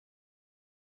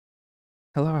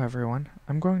Hello everyone,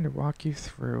 I'm going to walk you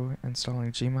through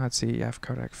installing GMod CEF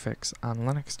codec fix on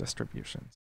Linux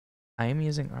distributions. I am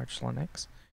using Arch Linux.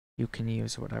 You can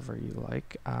use whatever you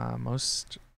like.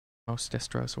 Most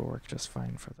distros will work just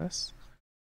fine for this.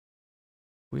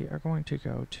 We are going to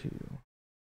go to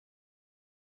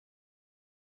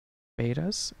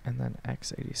betas and then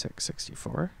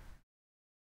x86-64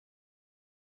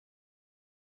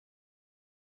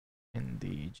 in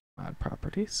the GMod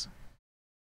properties.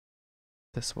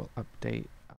 This will update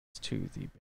us to the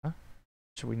beta,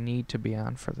 which we need to be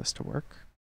on for this to work.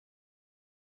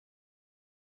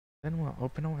 Then we'll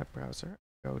open a web browser,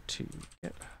 go to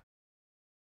git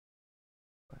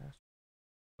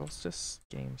Solstice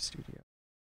Game Studio.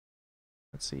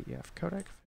 Let's see, CEF codec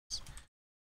fix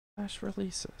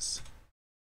 /releases.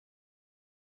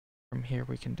 From here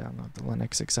we can download the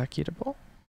Linux executable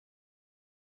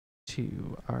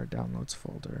to our downloads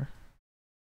folder.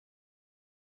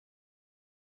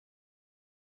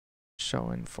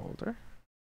 Show in folder.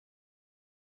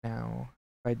 Now,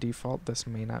 by default, this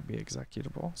may not be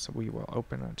executable, so we will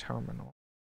open a terminal.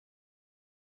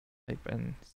 Type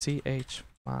in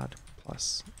chmod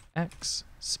plus x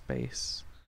space.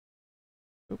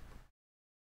 Oop.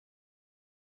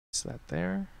 Place that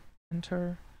there.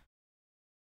 Enter.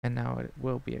 And now it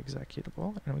will be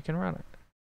executable, and we can run it.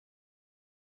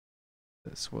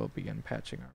 This will begin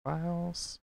patching our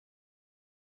files.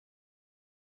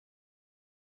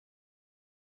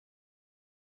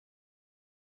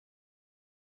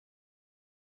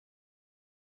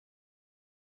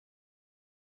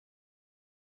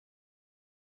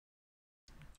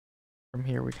 From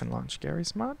here we can launch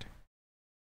Garry's mod.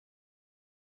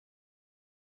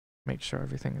 Make sure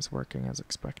everything is working as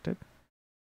expected.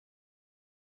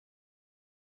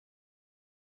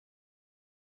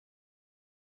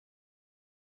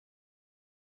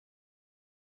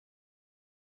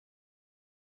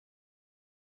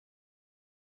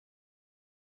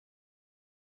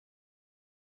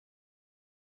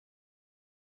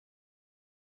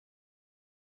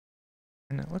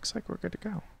 And it looks like we're good to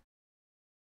go.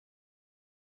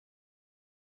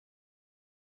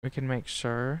 We can make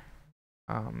sure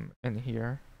in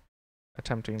here,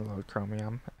 attempting to load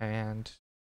Chromium, and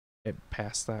it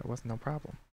passed that with no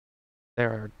problem.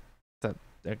 Ignore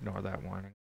that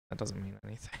warning. That doesn't mean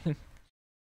anything.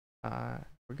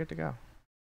 We're good to go.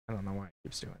 I don't know why it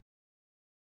keeps doing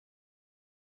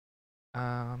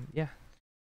it. Yeah,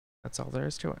 that's all there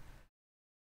is to it.